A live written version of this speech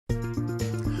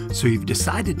So you've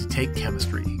decided to take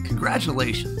chemistry.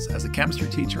 Congratulations! As a chemistry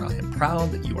teacher, I am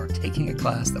proud that you are taking a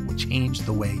class that will change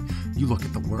the way you look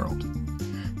at the world.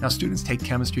 Now, students take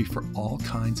chemistry for all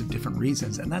kinds of different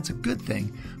reasons, and that's a good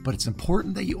thing, but it's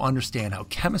important that you understand how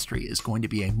chemistry is going to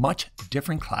be a much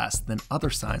different class than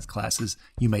other science classes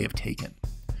you may have taken.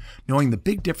 Knowing the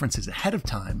big differences ahead of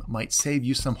time might save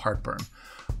you some heartburn,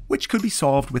 which could be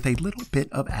solved with a little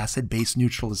bit of acid-base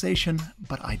neutralization,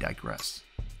 but I digress.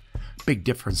 Big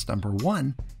difference number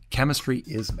one, chemistry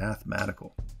is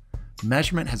mathematical.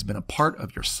 Measurement has been a part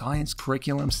of your science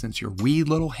curriculum since your wee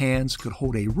little hands could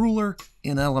hold a ruler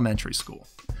in elementary school.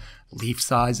 Leaf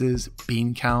sizes,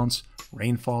 bean counts,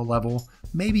 rainfall level,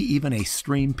 maybe even a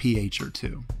stream pH or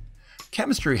two.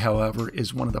 Chemistry, however,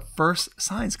 is one of the first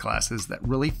science classes that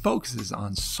really focuses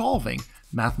on solving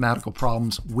mathematical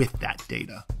problems with that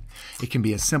data. It can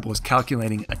be as simple as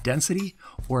calculating a density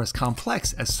or as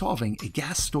complex as solving a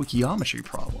gas stoichiometry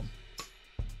problem.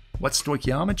 What's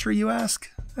stoichiometry, you ask?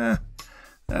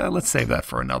 Let's save that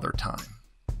for another time.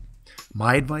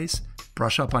 My advice,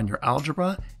 brush up on your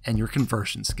algebra and your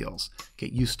conversion skills.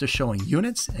 Get used to showing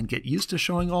units and get used to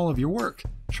showing all of your work.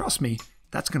 Trust me,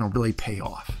 that's going to really pay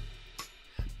off.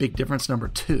 Big difference number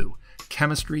two,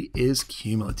 chemistry is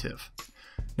cumulative.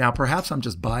 Now, perhaps I'm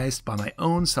just biased by my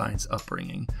own science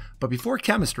upbringing, but before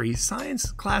chemistry,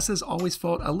 science classes always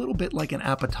felt a little bit like an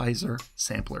appetizer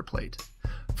sampler plate.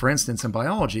 For instance, in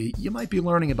biology, you might be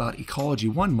learning about ecology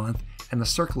one month and the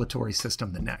circulatory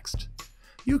system the next.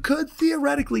 You could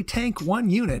theoretically tank one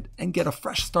unit and get a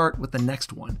fresh start with the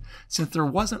next one, since there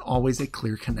wasn't always a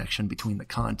clear connection between the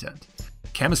content.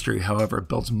 Chemistry, however,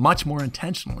 builds much more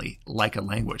intentionally like a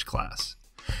language class.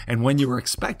 And when you are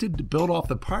expected to build off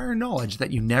the prior knowledge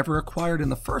that you never acquired in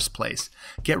the first place,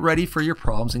 get ready for your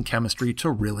problems in chemistry to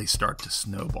really start to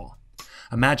snowball.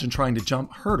 Imagine trying to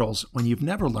jump hurdles when you've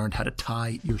never learned how to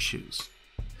tie your shoes.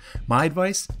 My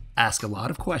advice, ask a lot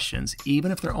of questions,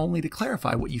 even if they're only to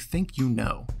clarify what you think you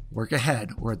know. Work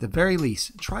ahead, or at the very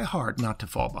least, try hard not to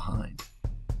fall behind.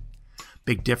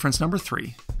 Big difference number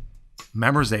three,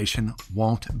 memorization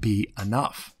won't be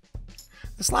enough.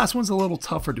 This last one's a little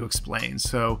tougher to explain,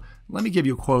 so let me give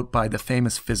you a quote by the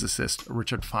famous physicist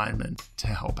Richard Feynman to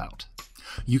help out.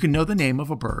 You can know the name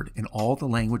of a bird in all the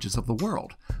languages of the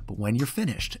world, but when you're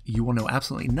finished, you will know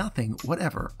absolutely nothing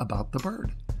whatever about the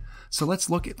bird. So let's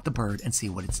look at the bird and see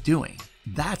what it's doing.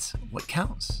 That's what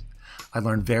counts. I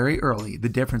learned very early the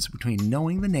difference between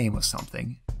knowing the name of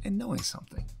something and knowing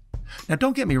something. Now,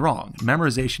 don't get me wrong,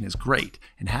 memorization is great,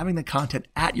 and having the content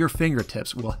at your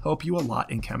fingertips will help you a lot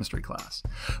in chemistry class.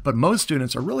 But most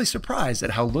students are really surprised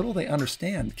at how little they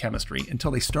understand chemistry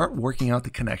until they start working out the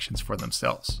connections for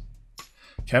themselves.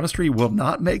 Chemistry will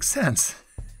not make sense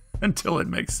until it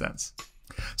makes sense.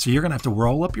 So you're going to have to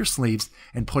roll up your sleeves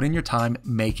and put in your time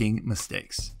making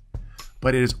mistakes.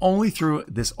 But it is only through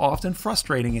this often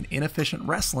frustrating and inefficient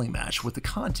wrestling match with the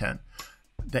content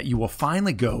that you will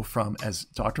finally go from, as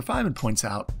Dr. Feynman points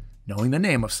out, knowing the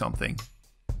name of something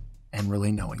and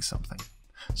really knowing something.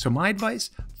 So my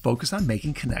advice, focus on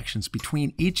making connections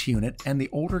between each unit and the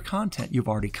older content you've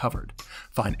already covered.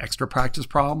 Find extra practice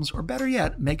problems, or better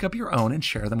yet, make up your own and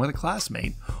share them with a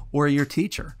classmate or your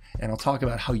teacher. And I'll talk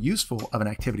about how useful of an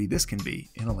activity this can be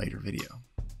in a later video.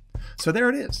 So there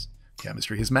it is.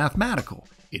 Chemistry is mathematical,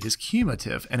 it is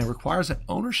cumulative, and it requires an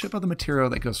ownership of the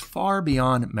material that goes far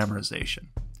beyond memorization.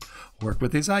 Work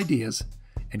with these ideas,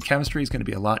 and chemistry is going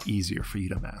to be a lot easier for you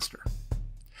to master.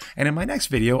 And in my next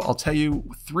video, I'll tell you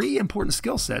 3 important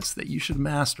skill sets that you should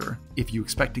master if you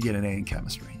expect to get an A in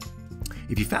chemistry.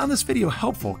 If you found this video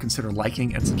helpful, consider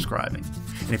liking and subscribing.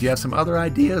 And if you have some other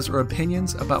ideas or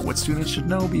opinions about what students should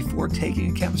know before taking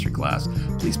a chemistry class,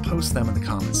 please post them in the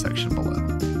comments section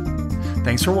below.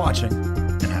 Thanks for watching.